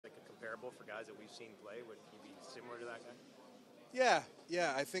example for guys that we've seen play? Would he be similar to that guy?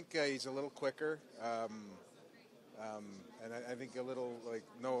 Yeah. I think he's a little quicker. And I think a little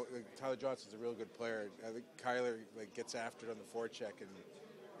Tyler Johnson's a real good player. I think Kailer gets after it on the forecheck, and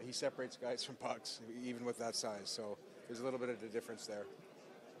he separates guys from pucks even with that size. So there's a little bit of a difference there.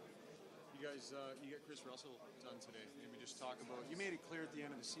 You guys, you get Chris Russell done today. Maybe just talk about. You made it clear at the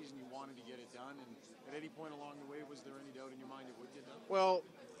end of the season you wanted to get it done, and at any point along the way, was there any doubt in your mind it would get done? Well,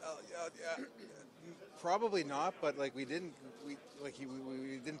 probably not. But we didn't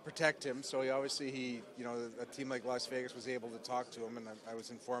protect him. So a team like Las Vegas was able to talk to him, and I was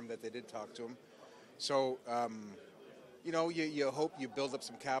informed that they did talk to him. So you hope you build up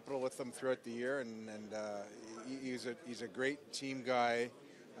some capital with him throughout the year, and he's a great team guy.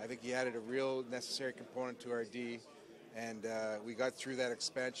 I think he added a real necessary component to our D, and we got through that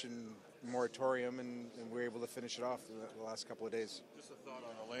expansion moratorium, and we were able to finish it off the last couple of days. Just a thought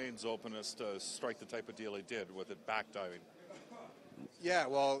on Elaine's openness to strike the type of deal he did with it backdiving. Yeah,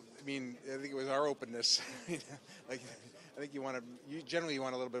 well, I think it was our openness. I think you generally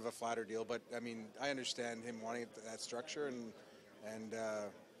want a little bit of a flatter deal, but I understand him wanting that structure, and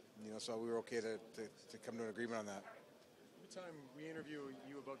so we were okay to come to an agreement on that. Every time we interview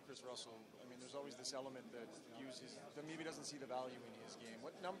you about Chris Russell, there's always this element that maybe doesn't see the value in his game.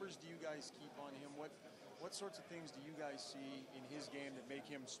 What numbers do you guys keep on him? What sorts of things do you guys see in his game that make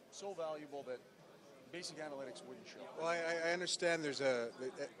him so valuable that basic analytics wouldn't show? Well, I understand there's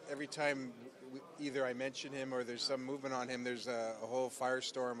every time either I mention him or there's some movement on him, there's a whole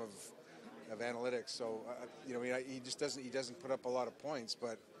firestorm of analytics. So he doesn't put up a lot of points,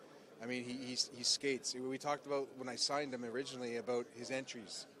 but he skates. We talked about when I signed him originally about his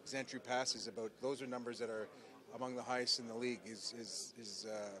entries, his entry passes. Those are numbers that are among the highest in the league. His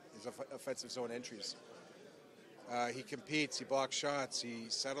offensive zone entries. He competes. He blocks shots. He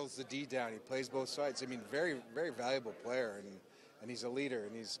settles the D down. He plays both sides. Very, very valuable player, and he's a leader,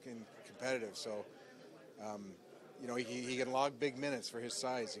 and he's competitive. So, he can log big minutes for his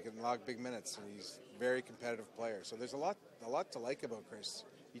size. He can log big minutes, and he's a very competitive player. So there's a lot to like about Chris.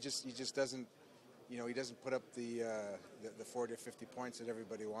 He just doesn't, he doesn't put up the 40 or 50 points that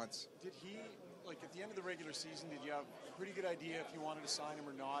everybody wants. Did he, at the end of the regular season, did you have a pretty good idea if you wanted to sign him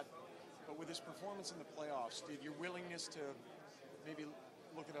or not? But with his performance in the playoffs, did your willingness to maybe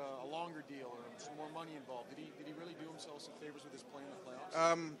look at a longer deal or some more money involved, did he really do himself some favors with his play in the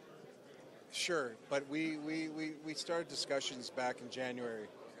playoffs? Sure, but we started discussions back in January,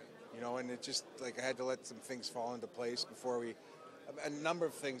 and it just I had to let some things fall into place before a number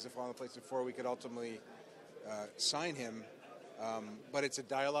of things to fall into place before we could ultimately sign him. But it's a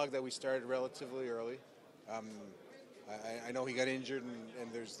dialogue that we started relatively early. I know he got injured,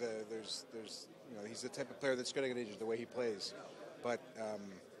 and there's he's the type of player that's going to get injured the way he plays, but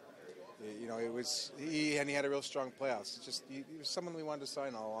he had a real strong playoffs. It's just he was someone we wanted to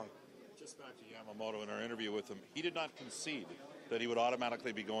sign all along. Just back to Yamamoto in our interview with him, he did not concede that he would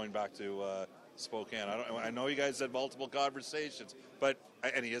automatically be going back to Spokane. I know you guys had multiple conversations,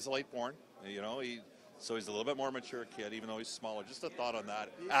 and he is late born, so he's a little bit more mature kid, even though he's smaller. Just a thought on that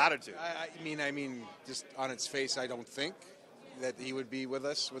attitude. I mean, just on its face, I don't think that he would be with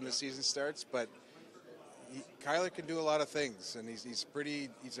us when the season starts. But Kailer can do a lot of things, and he's a pretty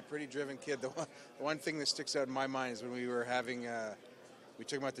driven kid. The one thing that sticks out in my mind is when we were we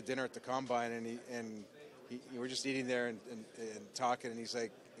took him out to dinner at the Combine, and we were just eating there and talking, and he said,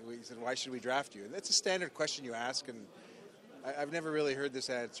 "Why should we draft you?" And that's a standard question you ask, and I've never really heard this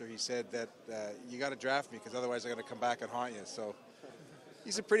answer. He said that you got to draft me because otherwise I'm going to come back and haunt you. So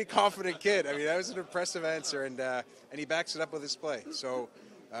he's a pretty confident kid. That was an impressive answer, and he backs it up with his play. So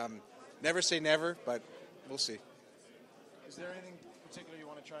never say never, but we'll see. Is there anything particular you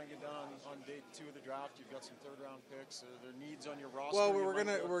want to try and get done on day 2 of the draft? You've got some third-round picks. Are there needs on your roster? Well,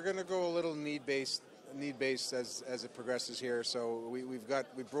 we're gonna go a little need based as it progresses here. So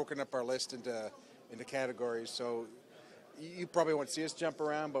we've broken up our list into categories. So you probably won't see us jump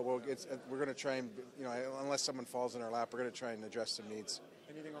around, but we're going to try and, unless someone falls in our lap, we're going to try and address some needs.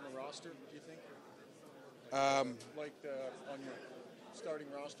 Anything on the roster, do you think? On your starting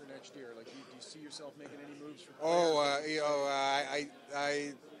roster next year, do you see yourself making any moves for players?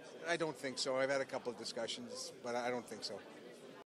 I don't think so. I've had a couple of discussions, but I don't think so.